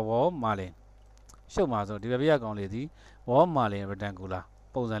ဒါ wall marlin ရှုပ်မှာဆိုဒီဘက်ပြရကောင်လေးဒီ wall marlin rectangular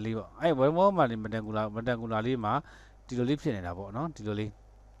ပုံစံလေးပေါ့အဲ့ wall marlin rectangular လေးမှာဒီလိုလေးဖြစ်နေတာပေါ့နော်ဒီလိုလေး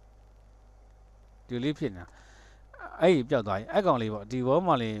ဖြစ်နေတာအဲ့ဒီပျောက်သွားရင်အဲ့ကောင်လေးပေါ့ဒီ wall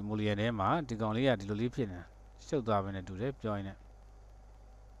marlin boolean ထဲမှာဒီကောင်လေးကဒီလိုလေးဖြစ်နေတာရှုပ်သွားပဲနဲ့တူတယ်ပြောရင်လည်း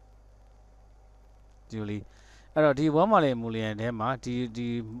ဒီလိုလေးအဲ့တော့ဒီ wall marlin boolean ထဲမှာဒီ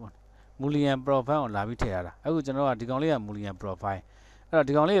boolean profile ကိုလာပြီးထည့်ရတာအခုကျွန်တော်ကဒီကောင်လေးက boolean profile အဲ့တော့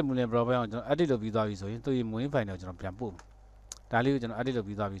ဒီကောင်လေးရဲ့ boolean profile ကိုကျွန်တော် edit လုပ်ပြီးသွားပြီဆိုရင်သူ့ရဲ့ main file ကိုကျွန်တော်ပြန်ပို့ဒါလေးကိုကျွန်တော် edit လုပ်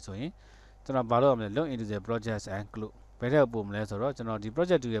ပြီးသွားပြီဆိုရင်ကျွန်တော်ဘာလုပ်ရမလဲ log into the projects and close ဘယ်ထက်ပို့မလဲဆိုတော့ကျွန်တော်ဒီ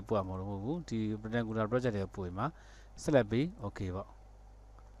project 2ရဲ့ပို့ရမှာမဟုတ်ဘူးဒီ rectangular project ရဲ့ပို့ရင်မှာ select ပြီး okay ပေါ့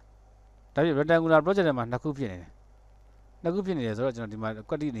ဒါပြ rectangular project ထဲမှာနှစ်ခုဖြစ်နေတယ်ဆိုတော့ကျွန်တော်ဒီမှာ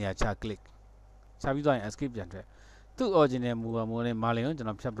ကွက်တိနေရာချ click ချပြီးသွားရင် escape ပြန်ထွက်သူ့ original marlin ကိုကျွန်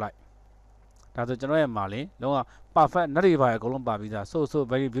တော်ဖြတ်ပလိုက်ဒါဆိုကျွန်တော်ရဲ့ marlin လုံးဝ perfect နက်တွေပါအကုန်လုံးပါပြီးသား so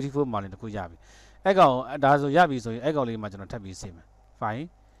very beautiful marlin တခုရပြီအဲ့ကောင်ဒါဆိုရပြီဆိုရင်အဲ့ကောင်လေးမှာကျွန်တော်ထပ်ပြီး save မယ် file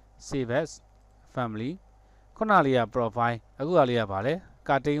save as family ခုနလေးက profile အခုကလေးကဗာလဲ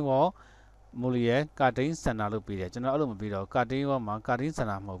cutting wall boolean cutting center လို့ပြီးတယ်ကျွန်တော်အဲ့လိုမပြီးတော့ cutting wall မှာ cutting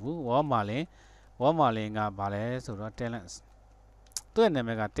center မဟုတ်ဘူး wall marlin ကဗာလဲဆိုတော့ talents သူ့ရဲ့နာမ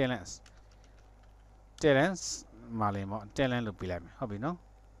ည်က talents marlin ပေါ့ talent လို့ပြီးလိုက်မယ်ဟုတ်ပြီနော်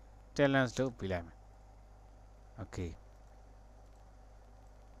talents လို့ပြီးလိုက်မယ် okay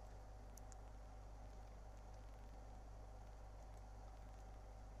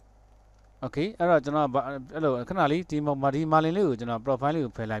okay အဲ့တော့ကျွန်တော်အဲ့လိုခဏလေးဒီ marlin လေးကိုကျွန်တော် profile လေး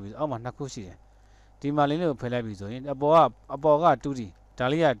ကိုဖယ်လိုက်ပြီအောက်မှာနှစ်ခုရှိတယ်ဒီ marlin လေးကိုဖယ်လိုက်ပြီဆိုရင်အပေါ်က 2D ဒါ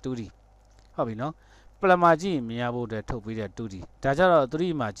လေးက 2D ဟုတ်ပြီနော်ပလမာကြည့်မြင်ရဖို့အတွက်ထုတ်ပေးတဲ့ 2D ဒါကြတော့ 3D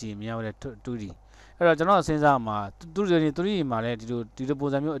မှာကြည့်မြင်ရတဲ့ 2D အဲ့တော့ကျွန်တော်စဉ်းစားမှာ 3D မှာလည်းဒီလိုပုံ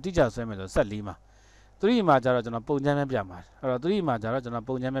စံမျိုးအတိအကျဆွဲမယ်ဆိုဆက်4မှာ 3D မှာကြတော့ကျွန်တော်ပုံချမ်းပဲပြမှာအဲ့တော့ 3D မှာကြတော့ကျွန်တော်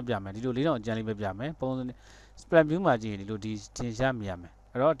ပုံချမ်းပဲပြမယ်ဒီလို4000အကျန်းလေးပဲပြမယ်ပုံစံ split view မှာကြည့်ရင်ဒီလိုဒီထင်ရှားမြင်ရမယ်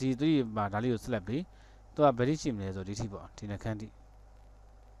အဲ့တော့ဒီ 3D မှာဒါလေးကို select ပြီးသူကဘယ်ထိရှိမလဲဆိုဒီထိပေါ့ဒီနှခမ်းထိ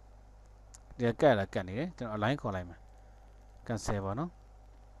ဒီကတ်လာကတ်နေတယ်ကျွန်တော် align ခေါ်လိုက်မယ် cancel ပေါ့နော်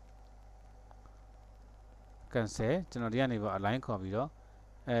cancel ကျွန်တော်ဒီကနေပေါ့ align ခေါ်ပြီးတော့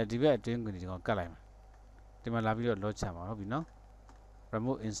ဒီဘက်အတွင်းကိုဒီကောင်ကတ်လိုက်မယ်ဒီမှာလာပြီးတော့ load ချမှာဟုတ်ပြီနော်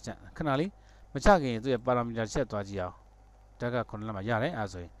remove instant ခဏလေးမချခင်သူ့ရဲ့ parameter ချက်သွားကြည့်အောင်တက်က9လက်မှာရတယ်အဲ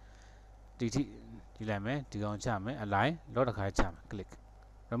ဆိုရင်ဒီထိဒီလိုက်မယ်ဒီကောင်ချမယ် align load တစ်ခါချမယ် click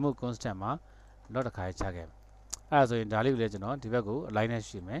remove constant မှာ load တစ်ခါချခဲ့မယ်အဲဆိုရင်ဒါလေးကိုလည်းကျွန်တော်ဒီဘက်ကို align နဲ့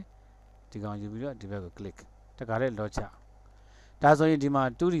ရွှေ့မယ်ဒီကောင်ယူပြီးတော့ဒီဘက်ကို click တခါလေး load ချဒါဆိုရင်ဒီမှာ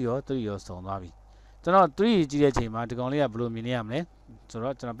 2D ရော 3D ရောစုံသွားပြီကျွန်တော် 3D ကြည့်တဲ့အချိန်မှာဒီကောင်လေးကဘယ်လိုမြင်နေရမလဲဆို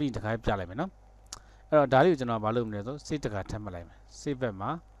တော့ကျွန်တော်ပြီးတခါပြလိုက်မယ်နော်အဲ့တော့ဒါလေးကိုကျွန်တော်ဘာလုပ်မလဲဆို save တခါထပ်မှတ်လိုက်မယ် save ဘက်မှာ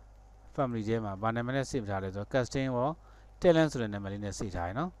family ထဲမှာဘာနာမည်နဲ့ save ထားလဲဆိုတော့ custom ရော talent ဆိုတဲ့နာမည်လေးနဲ့ save ထား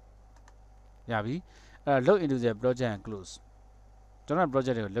ရနော်ရပြီအဲ့တော့ log into the project and close ကျွန်တော်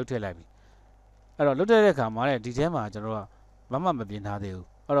project တွေကိုလုတ်ထည့်လိုက်ပြီအဲ့တော့လုတ်ထည့်တဲ့အခါမှာလည်းဒီထဲမှာကျွန်တော်ကဘာမှမပြင်ထားသေးဘူး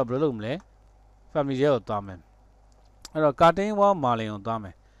အဲ့တော့ဘယ်လိုလုပ်မလဲ family ထဲကိုသွားမယ်အဲ့တော့ cutting wall marlin ကိုသွားမ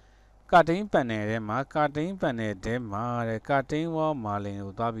ယ် cutting panel ထဲမှာ cutting wall marlin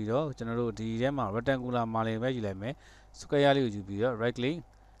ကိုသွားပြီးတော့ကျွန်တော်တို့ဒီထဲမှာ rectangular marlin ပဲယူလိုက်မယ် square လေးကိုယူပြီးတော့ right click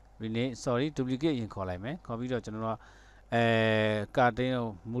rename duplicate ရင်ခေါ်လိုက်မယ်ခေါ်ပြီးတော့ကျွန်တော်တို့cutting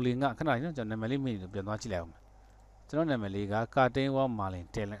boolean ကခဏလေးနော်ကျွန်တော်နာမည်လေးမိနေလို့ပြန်သွားကြည့်လိုက်အောင်ကျွန်တော်နာမည်လေးက cutting wall marlin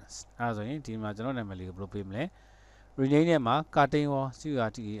talents အဲဆိုရင်ဒီမှာကျွန်တော်နာမည်လေးကိုဘယ်လိုပေးမလဲ rename ထဲမှာ cutting wall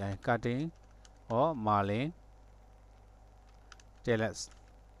cutting wall marlin talents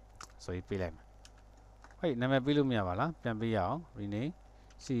ဆိုပြီးပေးလိုက်မယ်ဟဲ့နာမည်ပေးလို့မရပါလားပြန်ပေးရအောင် rename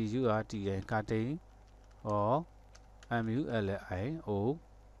cutting or mulio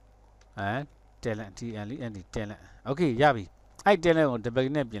talent talent okay ရပြီအဲ့ talent ကို double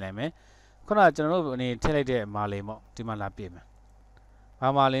နဲ့ပြင်လိုက်မယ်ခုနကကျွန်တော်တို့အနေထည့်လိုက်တဲ့မာလင်ပေါ့ဒီမှာလာပြင်မယ်ဘာ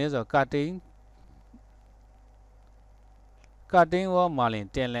မာလင်ဆိုတော့ cutting ရောမာလင်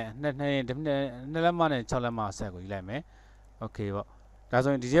talent နှစ်လက်မနဲ့6လက်မဆက်ကိုယူလိုက်မယ် okay ပေါ့ဒါ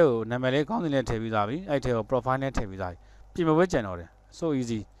ဆိုရင်ဒီချက်ကိုနာမည်လေးကောင်းစီနဲ့ထည့်ပြီးသားပြီအဲ့ထဲကို profile နဲ့ထည့်ပြီးသားပြီပြင်မဝဲကြံတော့တယ် so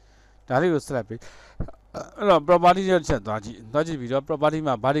easy ဒါလေးကို select ပြီးအဲ့တော့ property ရဲ့ချက်သွားကြည့်ပြီးတော့ property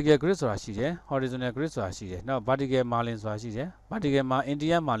မှာ vertical grid ဆိုတာရှိတယ် horizontal grid ဆိုတာရှိတယ်နောက် vertical margin ဆိုတာရှိတယ် vertical မှာ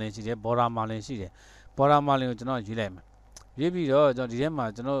interior margin ရှိတယ် border margin ရှိတယ် border margin ကိုကျွန်တော်ရွေးလိုက်မယ်ရွေးပြီးတော့ကျွန်တော်ဒီထဲမှာ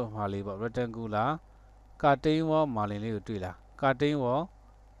ကျွန်တော်ဟာလေးပေါ့ rectangular cutting wall margin လေးကိုတွေ့လား cutting wall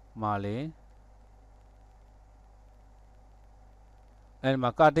margin အဲ့ဒီ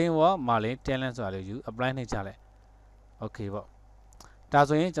မှာ cutting wall margin talent ဆိုတာလေးယူ apply နှိပ်ချလိုက် okay ပေါ့ဒါ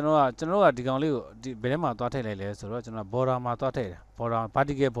ဆိုရင်ကျွန်တော်ကဒီကောင်လေးကိုဒီဘယ်ထဲမှာသွားထည့်လိုက်လဲဆိုတော့ကျွန်တော် border မှာသွားထည့်တယ် border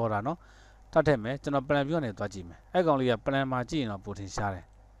vertical border เนาะသွားထည့်မယ်ကျွန်တော် plan view နဲ့သွားကြည့်မယ်အဲ့ကောင်လေးက plan မှာကြည့်ရင်တော့ပိုထင်ရှားတယ်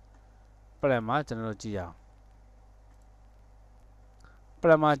plan မှာကျွန်တော်တို့ကြည့်ရအောင်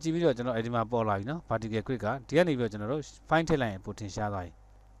plan မှာကြည့်ပြီးတော့ကျွန်တော်အဲ့ဒီမှာပေါ်လာပြီเนาะ vertical grid ကဒီကနေပြီးတော့ကျွန်တော်တို့ fine ထည့်လိုက်ရင်ပိုထင်ရှားသွားပြီ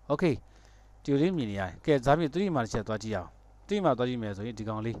okay ဒီလေးမြင်နေရတယ်ကဲဇာပြည့်3မှာတစ်ချက်သွားကြည့်ရအောင်3မှာသွားကြည့်မယ်ဆိုရင်ဒီ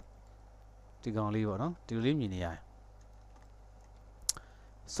ကောင်လေးပေါ့เนาะဒီလေးမြင်နေရတယ်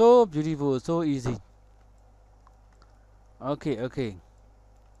so beautiful so easy okay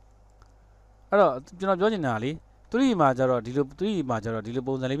အဲ့တော့ကျွန်တော်ပြောချင်တာလေ3မှာကျတော့ဒီလို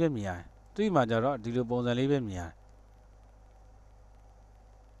ပုံစံလေးပဲမြင်ရတယ်3မှာကျတော့ဒီလိုပုံစံလေးပဲမြင်ရတယ်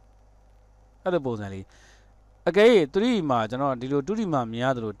အဲ့လိုပုံစံလေးအကယ်၍3မှာကျွန်တော်ဒီလို2မှာမြင်ရ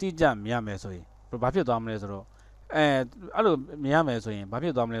တယ်လို့တိကျမြင်ရမယ်ဆိုရင်ဘာဖြစ်သွားမလဲဆိုတော့အဲ့လိုမြင်ရမယ်ဆိုရင်ဘာဖြ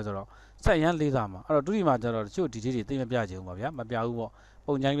စ်သွားမလဲဆိုတော့ဆက်ရန်လေးစားမှာအဲ့တော့2မှာကျတော့တချို့ဒီသေးတွေသိမပြချင်ဘူးပါဗျာမပြဘူးပေါ့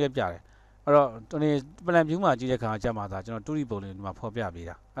ပုံချိုင်းပဲပြတယ်အဲ့တော့ဒီ plan view မှာကြည့်တဲ့ခါကျမှသာကျွန်တော်2ပုံလေးဒီမှာဖော်ပြပေး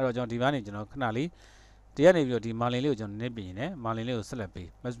တာအဲ့တော့ကျွန်တော်ဒီကနေကျွန်တော်ခဏလေးဒီကနေပြီးတော့ဒီ margin လေးကိုကျွန်တော်နည်းပြင်နေ margin လေးကိုဆက်လက်ပေး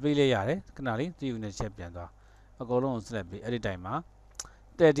must pay လေးရတယ်ခဏလေး3နဲ့ချက်ပြန်သွားအကုန်လုံးကိုဆက်လက်ပေးအဲ့ဒီတိုင်မှာ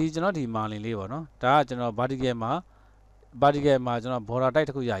တဲ့ဒီကျွန်တော်ဒီ margin လေးပေါ့နော်ဒါကကျွန်တော် vertical မှာကျွန်တော် border type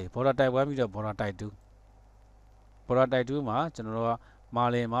တစ်ခုရည် border type 1ပြီးတော့ border type 2 border type 2မှာကျွန်တော်တို့က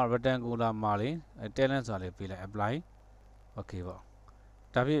margin မှာ rectangular margin talent ဆိုတာလေးပေးလိုက် apply okay ပေါ့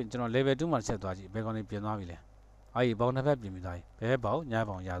ဒါဖြင့်ကျွန်တော် level 2မှာဆက်သွားကြည့်ဘယ်ကောင်လေးပြင်သွားပြီလဲအားကြီးဘောင်တစ်ဖက်ပြင်ပြီးသွားပြီဘဲဘောင်ညာ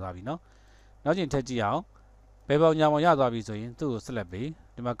ဘောင်ရသွားပြီเนาะနောက်ကျင်ထက်ကြည့်အောင်ဘဲဘောင်ညာဘောင်ရသွားပြီဆိုရင်သူ့ကိုဆက်လက်ပြီး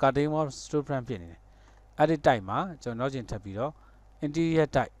ဒီမှာ cutting wall storefront ဖြစ်နေတယ်အဲ့ဒီ type မှာကျွန်တော်နောက်ကျင်ထက်ပြီးတော့ interior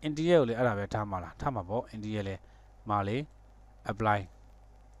type interior ကိုလည်းအဲ့ဒါပဲထားမှာလားထားမှာပေါ့ interior လဲမှာလေ apply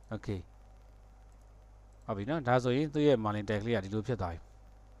okay ဟုတ်ပြီเนาะဒါဆိုရင်သူ့ရဲ့ margin tag လေးကဒီလိုဖြစ်သွားပြီ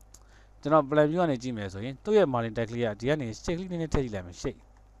ကျွန်တော် plan view ကနေကြည့်မယ်ဆိုရင်သူ့ရဲ့ margin tag လေးကဒီကနေ shake လေးနဲ့ထည့်ကြည့်လိုက်မယ် shake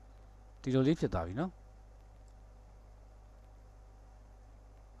ဒီလိုလေးဖြစ်သွားပြီเนาะ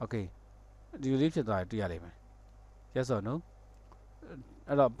okay ဒီလိုလေးဖြစ်သွားတယ်တွေ့ရလိမ့်မယ် yes or no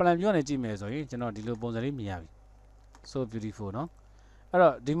အဲ့တော့ plan view ကနေကြည့်မယ်ဆိုရင်ကျွန်တော်ဒီလိုပုံစံလေးမြင်ရပြီ so beautiful เนาะအဲ့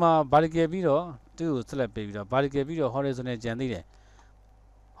တော့ဒီမှာ vertical ပြီးတော့သူ့ကို select ပေးပြီးတော့ vertical ပြီးတော့ horizontal ကြံသေးတယ်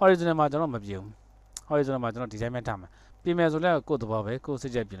horizontal မှာကျွန်တော်မပြင်ဘူး horizontal မှာကျွန်တော်ဒီတိုင်းပဲထားမှာပြင်မယ်ဆိုလည်းကိုယ့်သဘောပဲကိုယ့်စိ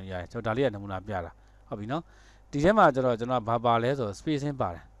တ်ကြိုက်ပြင်လို့ရတယ်ကျွန်တော်ဒါလေးကနမူနာပြတာဟုတ်ပြီနော်ဒီထဲမှာကျွန်တော်ဘာပါလဲဆိုတော့ spacing ပါ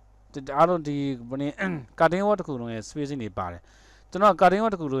တယ်အားလုံးဒီဘယ်နည်း cutting wall တစ်ခုလုံးရဲ့ spacing တွေပါတယ်ကျွန်တော် cutting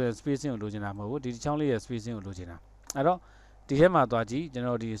wall တစ်ခုလုံးရဲ့ spacing ကိုလိုချင်တာမဟုတ်ဘူးဒီချောင်းလေးရဲ့ spacing ကိုလိုချင်တာအဲ့တော့ဒီထဲမှာသွားကြည့်ကျွန်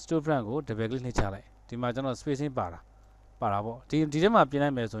တော်ဒီ storefront ကို double click နှိပ်ချလိုက်ဒီမှာကျွန်တော် spacing ပါတာပေါ့ဒီထဲမှာပြင်လို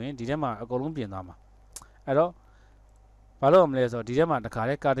က်မယ်ဆိုရင်ဒီထဲမှာအကုန်လုံးပြင်သွားမှာအဲ့တော့ဘာလို့မလဲဆိုတော့ဒီထဲမှာတခါ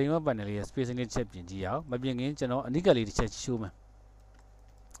လေ cutting wall panel လေးရဲ့ spacing လေးတစ်ချက်ပြင်ကြည့်ရအောင်မပြင်ခင်ကျွန်တော်အနိကလေးတစ်ချက်ရှိုးမယ်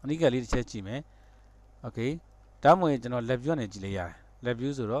အနိကလေးတစ်ချက်ကြည့်မယ် okay ဒါမှမဟုတ်ကျွန်တော် left view နဲ့ကြည့်လိုက်ရတယ် left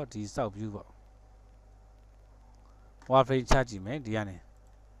view ဆိုတော့ဒီ south view ပေါ့ wireframe ချကြည့်မယ်ဒီကနေ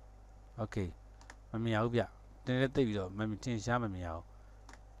okay မမြင်အောင်ဗျတင်းလေးသိပ်ပြီးတော့မထင်ရှားမမြင်အောင်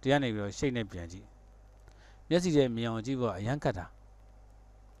ဒီကနေပြီးတော့ shape နဲ့ပြန်ကြည့်မျက်စိထဲမြင်အောင်ကြည့်ဖို့အရန်ခက်တာ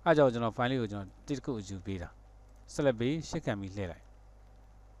အားကြောင့်ကျွန်တော် file လေးကိုကျွန်တော်တစ်ခုယူပေးတာ select ပြီးရှစ်ခံပြီးလှည့်လိုက်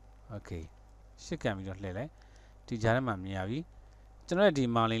okay ရှစ်ခံပြီးတော့လှည့်လိုက်ဒီကြားထဲမှာမြင်ရပြီကျွန်တော်ရဲ့ဒီ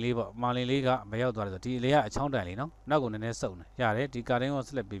margin လေးပေါ့ margin လေးကဘယ်ရောက်သွားလဲဆိုဒီအလေးကအချောင်းတန်လေးနော်နောက်ကိုနည်းနည်းစုပ်နေရတယ်ဒီ cutting ကို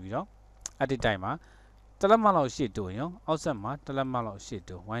select ပြီးတော့ edit time မှာတလက်မလောက်ရှေ့တိုးရင်အောက်ဆက်မှာတလက်မလောက်ရှေ့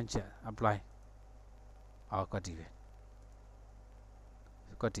တိုး one check apply အော်ကွက်တီ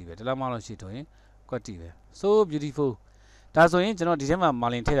ပဲတလက်မလောက်ရှေ့တိုးရင်ကွက်တီပဲ so beautiful ဒါဆိုရင်ကျွန်တော်ဒီထဲမှာ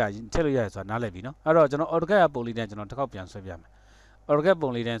margin ထည့်လို့ရတယ်ဆိုတာနားလည်ပြီနော်အဲ့တော့ကျွန်တော် AutoCAD ပုံလေးနဲ့ကျွန်တော်တစ်ခေါက်ပြန်ဆွဲပြမယ် AutoCAD ပုံ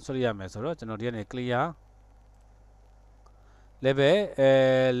လေးနဲ့ဆွဲရမယ်ဆိုတော့ကျွန်တော်ဒီကနေ clear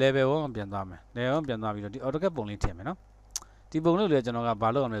level 1ပြန်သွားမယ် level 1ပြန်သွားပြီးတော့ဒီ AutoCAD ပုံလေးထည့်မယ်နော်ဒီပုံလေးကိုလည်းကျွန်တော်ကဘာ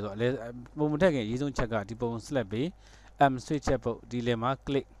လုပ်အောင်လဲဆိုတော့ပုံမထည့်ခင်အရေးဆုံးချက်ကဒီပုံ select ပြီး switch ချက်ပုတ်ဒီလေမှာ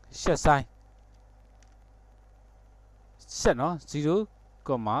click ရှက်ဆိုင်ရှက်နော်0,0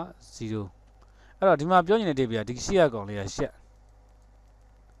အဲ့တော့ဒီမှာပြောနေတဲ့ data ဒီရှေ့ကကောင်လေးကရှက်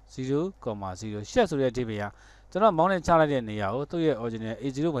0,0ရှက်ဆိုတဲ့ data ကကျွန်တော်မောင်းနဲ့ချလိုက်တဲ့နေရာကိုသူ့ရဲ့ original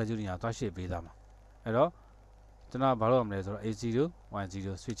A0 Y0 နေရာသွားရှေ့ပေးသားမှာအဲ့တော့ကျွန်တော်ဘာလုပ်ရမလဲဆိုတော့ A0 Y0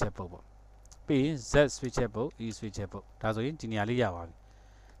 switch ချက်ပုတ်ပေါ့ပြီးရင် Z switch ချက်ပုတ် E switch ချက်ပုတ်ဒါဆိုရင်ဒီနေရာလေးရပါပြီ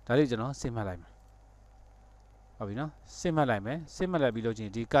ဒါလေးကျွန်တော်စိတ်မှတ်လိုက်မယ်ဟုတ်ပြီနော်စိတ်မှတ်လိုက်မယ်စိတ်မှတ်လိုက်ပြီးလို့ချ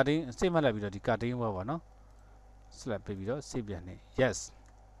င်းဒီ cutting စိတ်မှတ်လိုက်ပြီးတော့ဒီ cutting ဘောပေါ့နော် select ပေးပြီးတော့စိတ်ပြန်နေ yes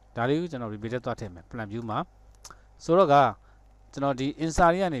ဒါလေးကိုကျွန်တော် repeat သွားထည့်မယ် plan view မှာဆိုတော့ကကျွန်တော်ဒီ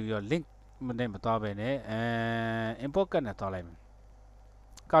insert ကနေပြီးတော့ link နဲ့မသွားပဲနဲ့ import ကတ်နဲ့သွားလိုက်မယ်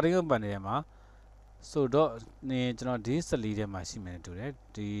cutting ဘန်ထဲမှာဆိုတော့နေကျွန်တော်ဒီ14ထဲမှာရှိမယ်တူတယ်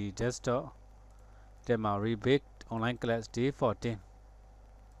ဒီ desktop ထဲမှာ rebake online class day 14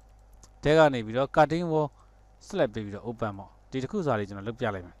တဲကနေပြီးတော့ cutting wall select ပေးပြီးတော့ open ပေါ့ဒီတစ်ခုစာလေးကျွန်တော်လုပ်ပြ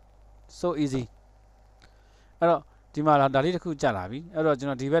လိုက်မယ် so easy အဲ့တော့ဒီမှာဒါလေးတစ်ခုကြာလာပြီအဲ့တော့ကျွန်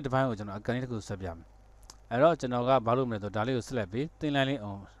တော်ဒီဘက်တစ်ပိုင်းကိုကျွန်တော်အကန်လေးတစ်ခုဆက်ပြမယ်အဲ့တော့ကျွန်တော်ကဘာလုပ်မလဲဆိုဒါလေးကို select ပြီးသင်လိုင်းလေး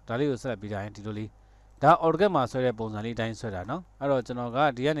အောင်ဒါလေးကို select ပြီးတိုင်းဒီလိုလေးဒါ AutoCAD မှာဆွဲတဲ့ပုံစံလေးတိုင်းဆွဲတာနော်အဲ့တော့ကျွန်တော်က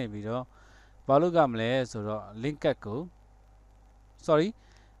ဒီကနေပြီးတော့ဘာလုပ်ရမလဲဆိုတော့ link cut ကို sorry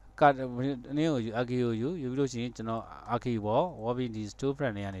ကနည်းကိုယူ archi ကိုယူပြီးလို့ရှိရင်ကျွန်တော် archi wall ပြီးဒီ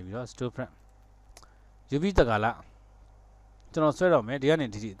storefront တွေကနေပြီးတော့ storefront ယူပြီးတကလားကျွန်တော်ဆွဲတော့မယ်ဒီကနေ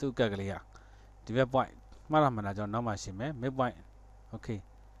ဒီသူ့ကတ်ကလေးကဒီဘက် point မှားတာကျွန်တော်နောက်မှရှင်းမယ် mid point okay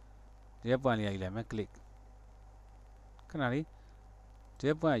ဒီဘက် point လေးယူလိုက်မယ် click ခဏလေးဒီ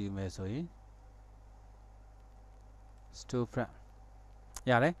ဘက် point ယူမယ်ဆိုရင် storefront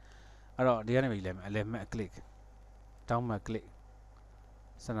ရတယ်အဲ့တော့ဒီကနေယူလိုက်မယ် element click down မှာ click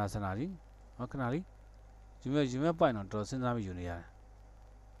စနာဒီဟောခဏလေးယူမဲ့ point တော့တော်စဉ်းစားပြီးယူနေရတယ်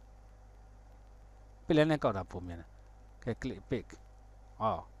ပြလဲနဲ့ကောက်တာပုံမြန်တယ်ကဲ click pick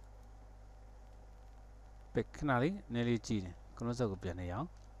အော် pick ခဏလေးနည်းလေးကြည့်တယ်ကနုစက်ကိုပြန်နေရအောင်